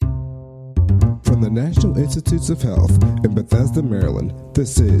From the National Institutes of Health in Bethesda, Maryland,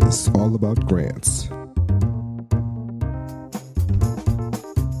 this is All About Grants.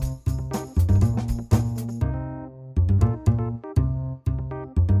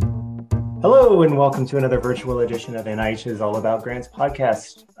 Hello, and welcome to another virtual edition of NIH's All About Grants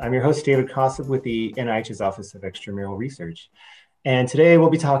podcast. I'm your host, David Kosub with the NIH's Office of Extramural Research. And today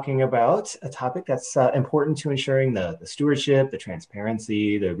we'll be talking about a topic that's important to ensuring the stewardship, the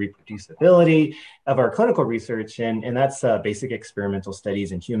transparency, the reproducibility of our clinical research, and that's basic experimental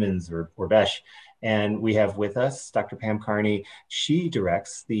studies in humans, or BESH. And we have with us Dr. Pam Carney. She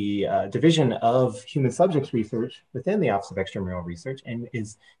directs the Division of Human Subjects Research within the Office of Extramural Research and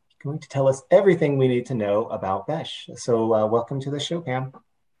is going to tell us everything we need to know about BESH. So welcome to the show, Pam.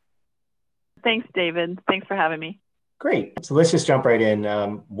 Thanks, David. Thanks for having me. Great. So let's just jump right in.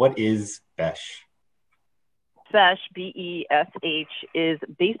 What is BESH? BESH, B-E-S-H, is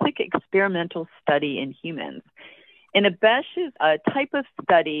Basic Experimental Study in Humans. And a BESH is a type of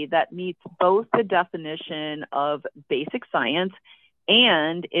study that meets both the definition of basic science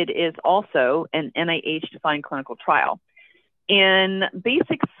and it is also an NIH-defined clinical trial. And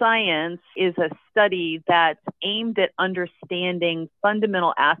basic science is a study that's aimed at understanding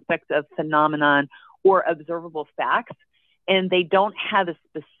fundamental aspects of phenomenon or observable facts, and they don't have a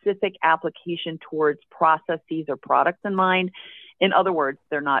specific application towards processes or products in mind. In other words,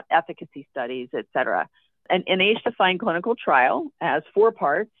 they're not efficacy studies, et cetera. An NIH-defined clinical trial has 4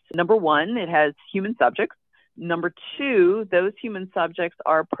 parts. Number 1, it has human subjects. Number 2, those human subjects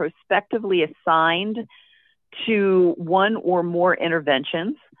are prospectively assigned to one or more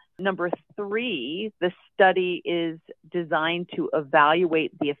interventions. Number 3, the study is designed to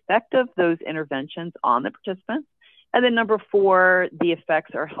evaluate the effect of those interventions on the participants. And then number 4, the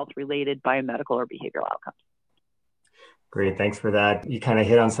effects are health-related biomedical or behavioral outcomes. Great, thanks for that. You kind of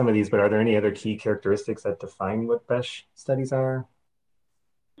hit on some of these, but are there any other key characteristics that define what BESH studies are?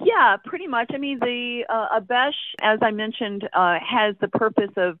 Yeah, pretty much. I mean, a BESH, as I mentioned, has the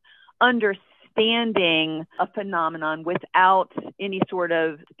purpose of understanding a phenomenon without any sort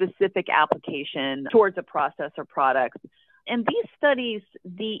of specific application towards a process or product. And these studies,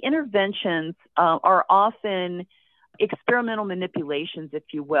 the interventions are often experimental manipulations, if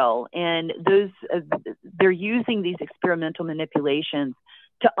you will, and those they're using these experimental manipulations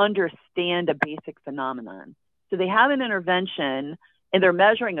to understand a basic phenomenon. So they have an intervention and they're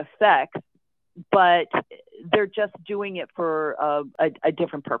measuring effects, but they're just doing it for a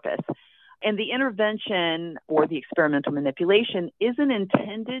different purpose. And the intervention or the experimental manipulation isn't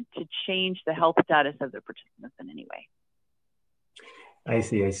intended to change the health status of the participants in any way. I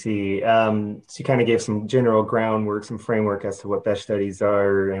see. So you kind of gave some general groundwork, some framework as to what BESH studies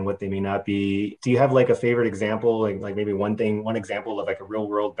are and what they may not be. Do you have like a favorite example, like maybe one example of like a real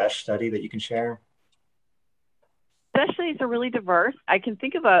world BESH study that you can share? BESH studies are really diverse. I can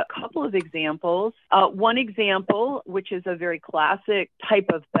think of a couple of examples. One example, which is a very classic type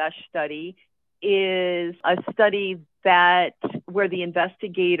of BESH study, is a study where the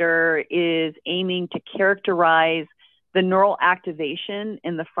investigator is aiming to characterize the neural activation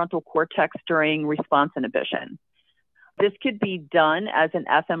in the frontal cortex during response inhibition. This could be done as an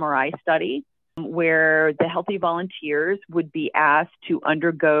fMRI study where the healthy volunteers would be asked to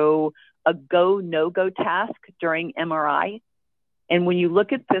undergo a go, no-go task during MRI. And when you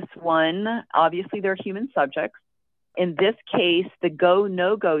look at this one, obviously they're human subjects. In this case, the go,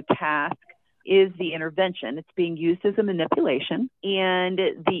 no-go task is the intervention. It's being used as a manipulation. And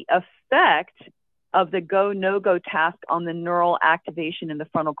the effect of the go, no-go task on the neural activation in the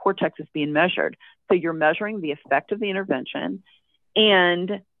frontal cortex is being measured. So you're measuring the effect of the intervention.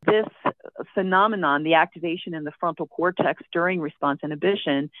 And this phenomenon, the activation in the frontal cortex during response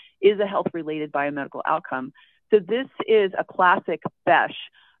inhibition, is a health-related biomedical outcome. So this is a classic BESH.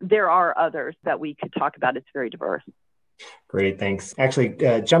 There are others that we could talk about. It's very diverse. Great, thanks. Actually,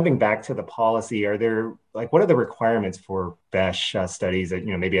 jumping back to the policy, what are the requirements for BESH studies that,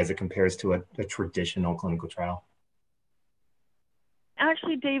 maybe as it compares to a traditional clinical trial?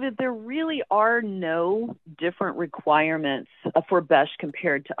 Actually, David, there really are no different requirements for BESH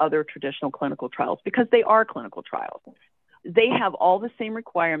compared to other traditional clinical trials because they are clinical trials. They have all the same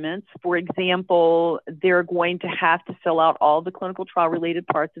requirements. For example, they're going to have to fill out all the clinical trial related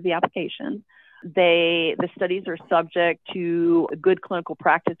parts of the application. The studies are subject to good clinical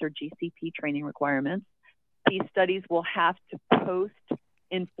practice or GCP training requirements. These studies will have to post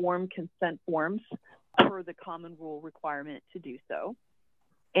informed consent forms per the common rule requirement to do so.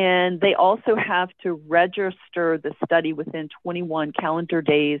 And they also have to register the study within 21 calendar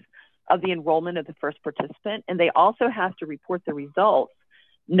days of the enrollment of the first participant. And they also have to report the results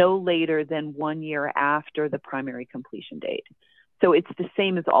no later than 1 year after the primary completion date. So it's the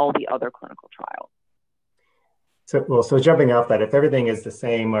same as all the other clinical trials. So jumping off that, if everything is the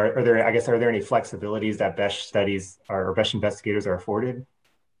same, are there any flexibilities that BESH studies or BESH investigators are afforded?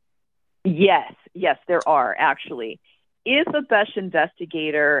 Yes, there are actually. If a BESH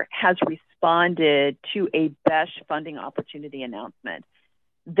investigator has responded to a BESH funding opportunity announcement,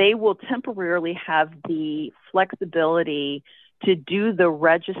 they will temporarily have the flexibility to do the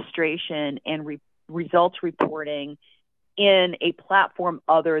registration and results reporting in a platform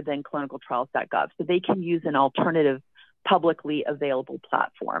other than clinicaltrials.gov. So they can use an alternative publicly available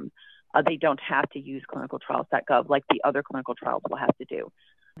platform. They don't have to use clinicaltrials.gov like the other clinical trials will have to do.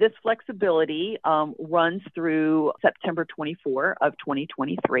 This flexibility runs through September 24 of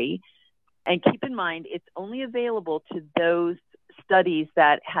 2023. And keep in mind, it's only available to those studies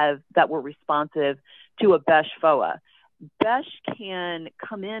that were responsive to a BESH FOA. BESH can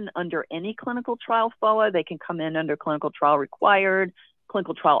come in under any clinical trial FOA. They can come in under clinical trial required,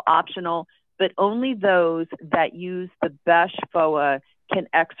 clinical trial optional, but only those that use the BESH FOA can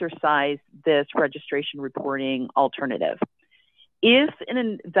exercise this registration reporting alternative. If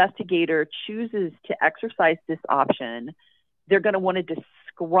an investigator chooses to exercise this option, they're going to want to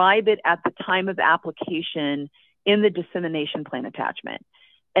describe it at the time of application in the dissemination plan attachment.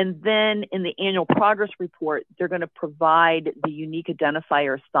 And then in the annual progress report, they're going to provide the unique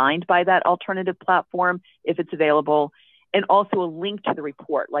identifier signed by that alternative platform, if it's available, and also a link to the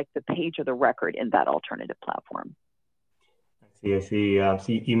report, like the page of the record in that alternative platform. I see. So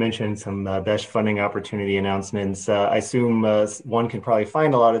you mentioned some BESH funding opportunity announcements. I assume one can probably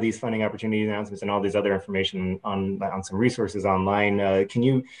find a lot of these funding opportunity announcements and all these other information on some resources online. Can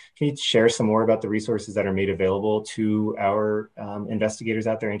you share some more about the resources that are made available to our investigators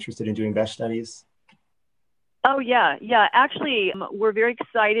out there interested in doing BESH studies? Oh, yeah. Actually, we're very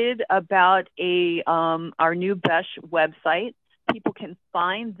excited about our new BESH website. People can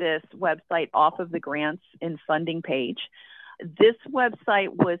find this website off of the grants and funding page. This website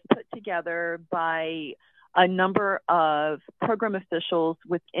was put together by a number of program officials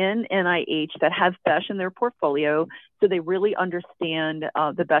within NIH that have BESH in their portfolio, so they really understand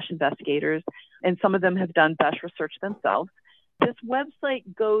the BESH investigators, and some of them have done BESH research themselves. This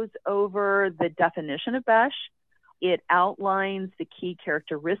website goes over the definition of BESH. It outlines the key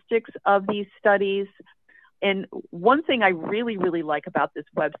characteristics of these studies. And one thing I really, really like about this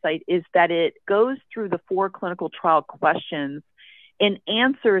website is that it goes through the 4 clinical trial questions and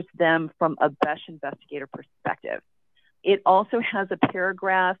answers them from a BESH investigator perspective. It also has a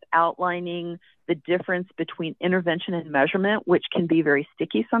paragraph outlining the difference between intervention and measurement, which can be very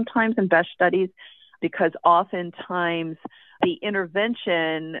sticky sometimes in BESH studies, because oftentimes the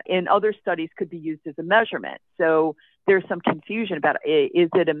intervention in other studies could be used as a measurement. So there's some confusion about, is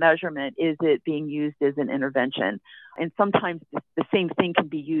it a measurement? Is it being used as an intervention? And sometimes the same thing can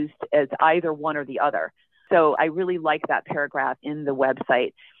be used as either one or the other. So I really like that paragraph in the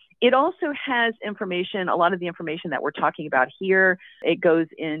website. It also has information, a lot of the information that we're talking about here. It goes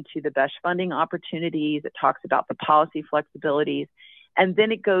into the BESH funding opportunities. It talks about the policy flexibilities. And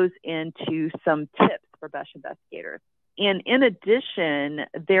then it goes into some tips for BESH investigators. And in addition,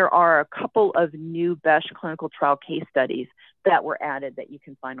 there are a couple of new BESH clinical trial case studies that were added that you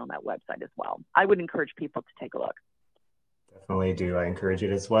can find on that website as well. I would encourage people to take a look. Definitely do. I encourage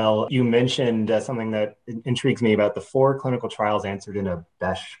it as well. You mentioned something that intrigues me about the 4 clinical trials answered in a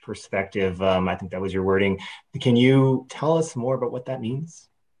BESH perspective. I think that was your wording. Can you tell us more about what that means?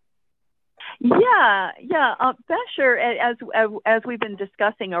 Yeah. BESH, as we've been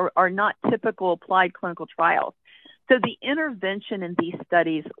discussing, are not typical applied clinical trials. So the intervention in these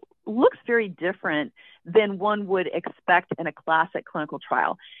studies looks very different than one would expect in a classic clinical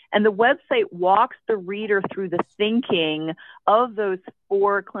trial. And the website walks the reader through the thinking of those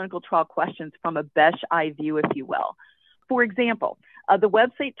 4 clinical trial questions from a BESH eye view, if you will. For example, the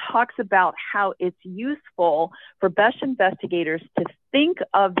website talks about how it's useful for BESH investigators to think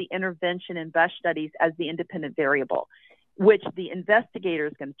of the intervention in BESH studies as the independent variable, which the investigator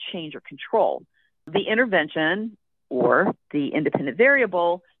is going to change or control. The intervention, or the independent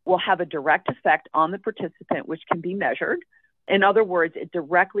variable, will have a direct effect on the participant, which can be measured. In other words, it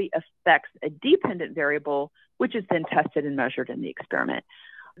directly affects a dependent variable, which is then tested and measured in the experiment.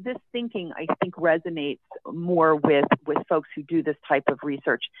 This thinking, I think, resonates more with folks who do this type of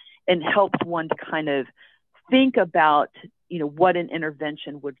research and helps one to kind of think about, what an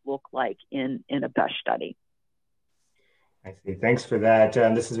intervention would look like in a BESH study. I see. Thanks for that.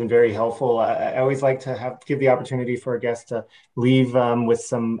 This has been very helpful. I always like to give the opportunity for a guest to leave with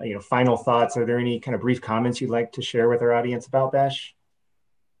some final thoughts. Are there any kind of brief comments you'd like to share with our audience about BESH?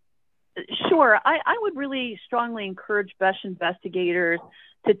 Sure. I would really strongly encourage BESH investigators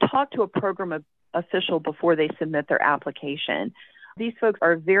to talk to a program official before they submit their application. These folks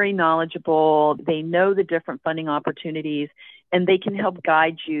are very knowledgeable. They know the different funding opportunities, and they can help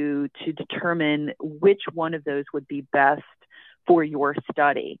guide you to determine which one of those would be best for your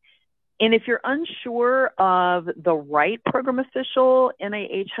study. And if you're unsure of the right program official,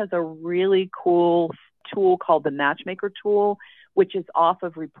 NIH has a really cool tool called the Matchmaker tool, which is off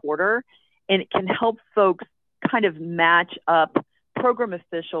of Reporter, and it can help folks kind of match up program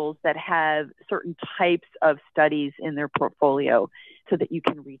officials that have certain types of studies in their portfolio so that you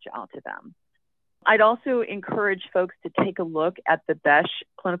can reach out to them. I'd also encourage folks to take a look at the BESH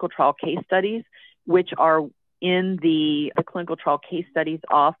clinical trial case studies, which are in the clinical trial case studies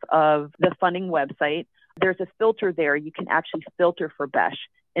off of the funding website. There's a filter there. You can actually filter for BESH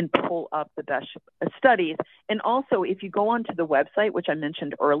and pull up the BESH studies. And also, if you go onto the website, which I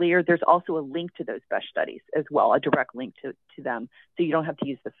mentioned earlier, there's also a link to those BESH studies as well, a direct link to them. So you don't have to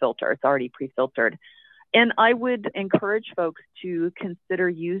use the filter. It's already pre-filtered. And I would encourage folks to consider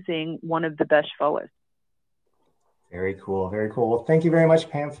using one of the BESH FOAs. Very cool. Very cool. Well, thank you very much,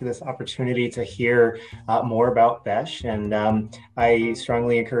 Pam, for this opportunity to hear more about BESH. And I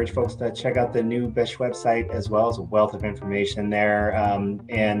strongly encourage folks to check out the new BESH website as well. As a wealth of information there.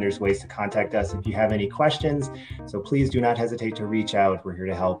 And there's ways to contact us if you have any questions. So please do not hesitate to reach out. We're here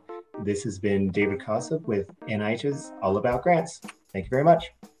to help. This has been David Kosub with NIH's All About Grants. Thank you very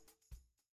much.